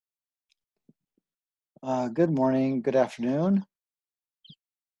Good morning, good afternoon,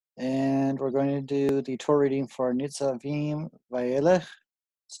 and we're going to do the Torah reading for Nitzavim Vayelech.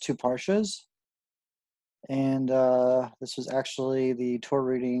 It's two parshas, and this was actually the Torah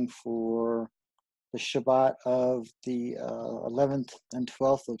reading for the Shabbat of the 11th and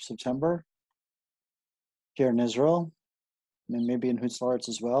 12th of September here in Israel, and maybe in Hutzlaritz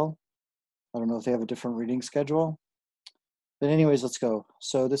as well. I don't know if they have a different reading schedule. But anyways, let's go.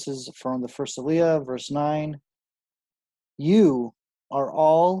 So this is from the first aliyah, verse 9. You are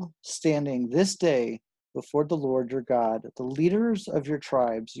all standing this day before the Lord your God, the leaders of your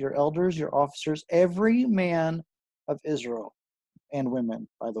tribes, your elders, your officers, every man of Israel, and women,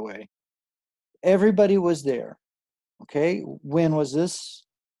 by the way. Everybody was there. Okay, when was this?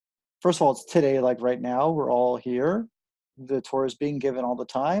 First of all, it's today, like right now, we're all here. The Torah is being given all the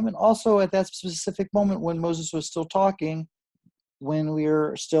time. And also at that specific moment when Moses was still talking, when we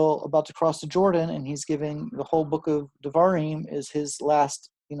are still about to cross the Jordan, and he's giving the whole book of Devarim is his last,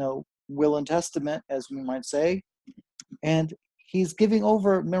 will and testament, as we might say. And he's giving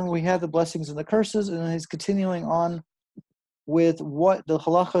over, remember we had the blessings and the curses, and then he's continuing on with what the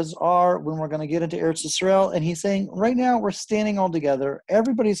halachas are when we're going to get into Eretz Yisrael. And he's saying, right now we're standing all together.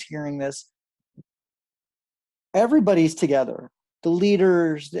 Everybody's hearing this. Everybody's together. The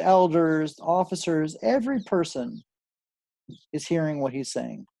leaders, the elders, the officers, every person is hearing what he's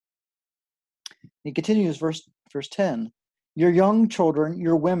saying. He continues, verse 10. Your young children,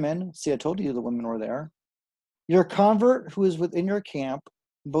 your women, see, I told you the women were there. Your convert who is within your camp,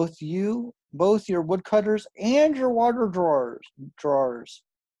 both your woodcutters and your water drawers.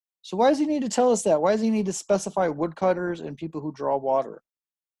 So why does he need to tell us that? Why does he need to specify woodcutters and people who draw water?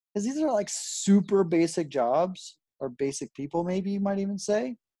 Because these are like super basic jobs, or basic people, maybe you might even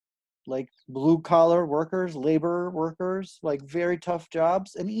say. Like blue-collar workers, labor workers, like very tough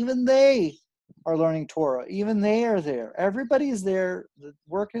jobs. And even they are learning Torah. Even they are there. Everybody is there. The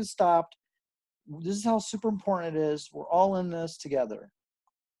work has stopped. This is how super important it is. We're all in this together.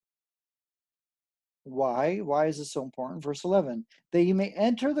 Why? Why is this so important? Verse 11. That you may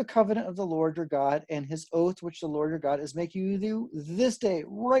enter the covenant of the Lord your God and his oath which the Lord your God is making you do this day,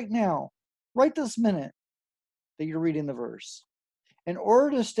 right now, right this minute that you're reading the verse. In order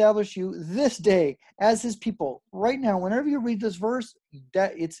to establish you this day as his people, right now, whenever you read this verse,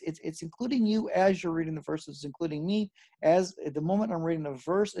 that it's including you as you're reading the verse. It's including me as at the moment I'm reading the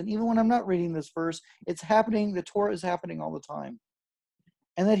verse, and even when I'm not reading this verse, it's happening. The Torah is happening all the time,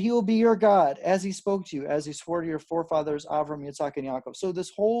 and that he will be your God as he spoke to you, as he swore to your forefathers Avram, Yitzhak, and Yaakov. So this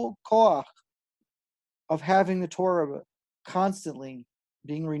whole koach of having the Torah constantly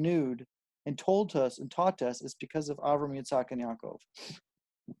being renewed and told to us and taught to us is because of Avram, Yitzhak, and Yaakov.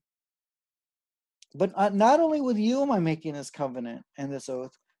 But not only with you am I making this covenant and this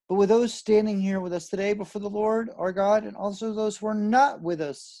oath, but with those standing here with us today before the Lord, our God, and also those who are not with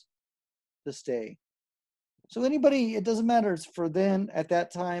us this day. So anybody, it doesn't matter. It's for then, at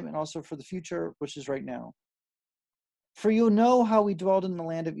that time, and also for the future, which is right now. For you know how we dwelled in the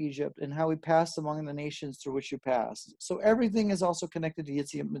land of Egypt and how we passed among the nations through which you passed. So everything is also connected to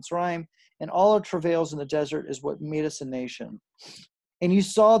Yetziat Mitzrayim, and all our travails in the desert is what made us a nation. And you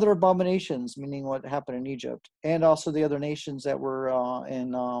saw their abominations, meaning what happened in Egypt, and also the other nations that were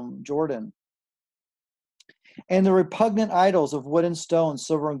in Jordan. And the repugnant idols of wood and stone,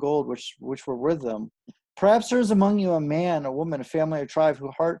 silver and gold, which were with them. Perhaps there is among you a man, a woman, a family, or tribe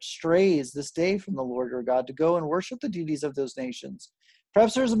whose heart strays this day from the Lord your God to go and worship the deities of those nations.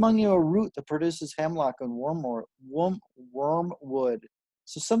 Perhaps there is among you a root that produces hemlock and wormwood.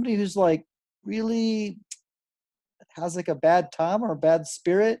 So somebody who's like really has like a bad tongue or a bad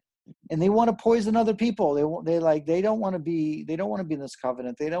spirit, and they want to poison other people. They don't want to be in this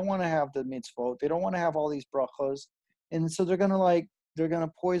covenant. They don't want to have the mitzvot. They don't want to have all these brachos, and so they're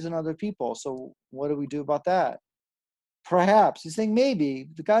gonna poison other people. So what do we do about that? Perhaps he's saying maybe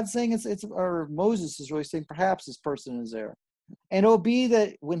the God's saying it's or Moses is really saying perhaps this person is there, and it'll be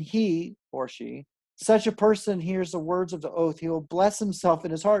that when he or she, such a person, hears the words of the oath, he will bless himself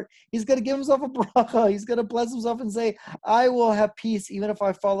in his heart. He's going to give himself a bracha. He's going to bless himself and say, I will have peace even if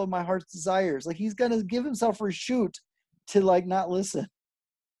I follow my heart's desires. Like he's going to give himself reshut to like not listen.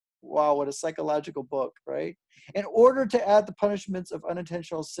 Wow, what a psychological book, right? In order to add the punishments of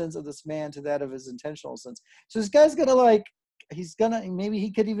unintentional sins of this man to that of his intentional sins. So this guy's going to maybe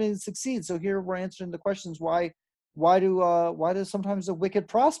he could even succeed. So here we're answering the questions why do sometimes the wicked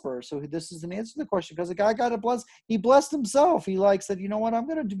prosper? So this is an answer to the question, because the guy got blessed. He blessed himself. He said, you know what, I'm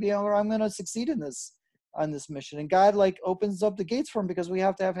going to succeed in this on this mission. And God opens up the gates for him, because we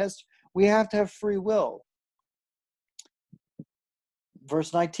have to have free will.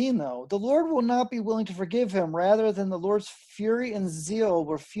 Verse 19, though, the Lord will not be willing to forgive him. Rather than the Lord's fury and zeal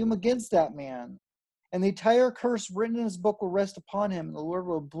will fume against that man. And the entire curse written in his book will rest upon him. And the Lord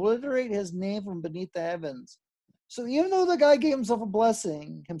will obliterate his name from beneath the heavens. So even though the guy gave himself a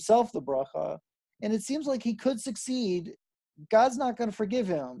blessing, himself the bracha, and it seems like he could succeed, God's not going to forgive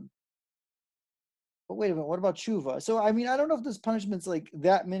him. But wait a minute, what about tshuva? So, I mean, I don't know if this punishment's like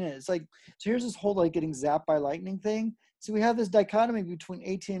that minute. It's like, so here's this whole like getting zapped by lightning thing. So we have this dichotomy between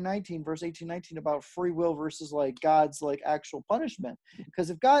 18 and 19, verse 18 and 19 about free will versus like God's like actual punishment. Because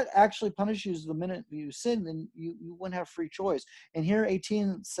if God actually punishes you the minute you sin, then you wouldn't have free choice. And here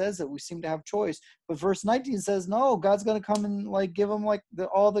 18 says that we seem to have choice. But verse 19 says, no, God's going to come and like give them like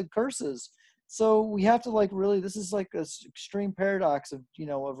all the curses. So we have to like really, this is like this extreme paradox of,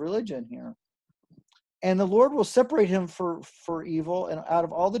 of religion here. And the Lord will separate him for evil and out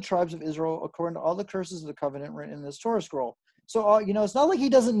of all the tribes of Israel, according to all the curses of the covenant written in this Torah scroll. So, it's not like he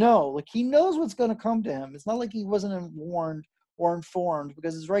doesn't know. Like, he knows what's going to come to him. It's not like he wasn't warned or informed,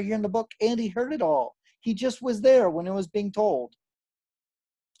 because it's right here in the book, and he heard it all. He just was there when it was being told.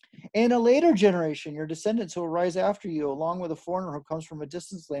 In a later generation, your descendants who will rise after you, along with a foreigner who comes from a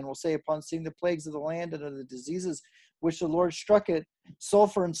distant land, will say, upon seeing the plagues of the land and of the diseases which the Lord struck it,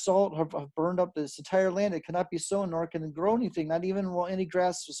 sulfur and salt have burned up this entire land. It cannot be sown, nor can it grow anything, not even while any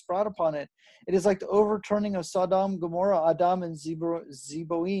grass was sprout upon it. It is like the overturning of Sodom, Gomorrah, Adam, and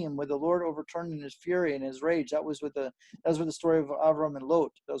Zeboim, with the Lord overturning his fury and his rage. That was with the story of Avram and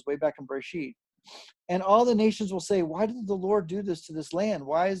Lot. That was way back in Bereshit. And all the nations will say, why did the Lord do this to this land?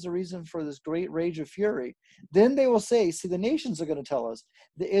 Why is the reason for this great rage of fury? Then they will say, see, the nations are going to tell us.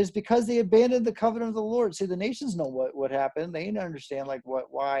 It is because they abandoned the covenant of the Lord. See, the nations know what happened. They understand like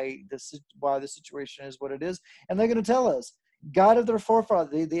why the situation is what it is. And they're going to tell us. God of their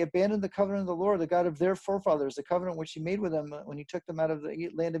forefathers, they abandoned the covenant of the Lord, the God of their forefathers, the covenant which he made with them when he took them out of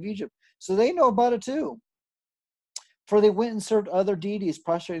the land of Egypt. So they know about it too. For they went and served other deities,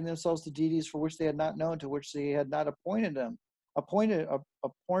 prostrating themselves to deities for which they had not known, to which they had not apportioned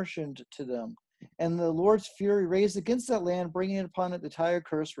to them. And the Lord's fury raised against that land, bringing upon it the entire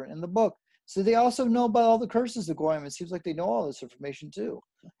curse written in the book. So they also know about all the curses of Goyim. It seems like they know all this information too.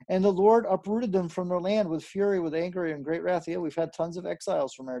 And the Lord uprooted them from their land with fury, with anger, and great wrath. Yeah, we've had tons of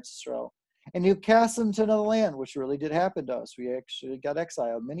exiles from Eretz Israel. And he cast them to another land, which really did happen to us. We actually got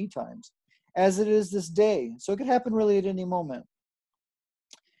exiled many times, as it is this day. So it could happen really at any moment.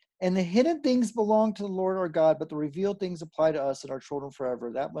 And the hidden things belong to the Lord our God, but the revealed things apply to us and our children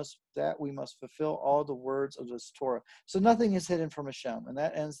forever. That we must fulfill all the words of this Torah. So nothing is hidden from Hashem. And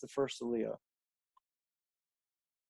that ends the first aliyah.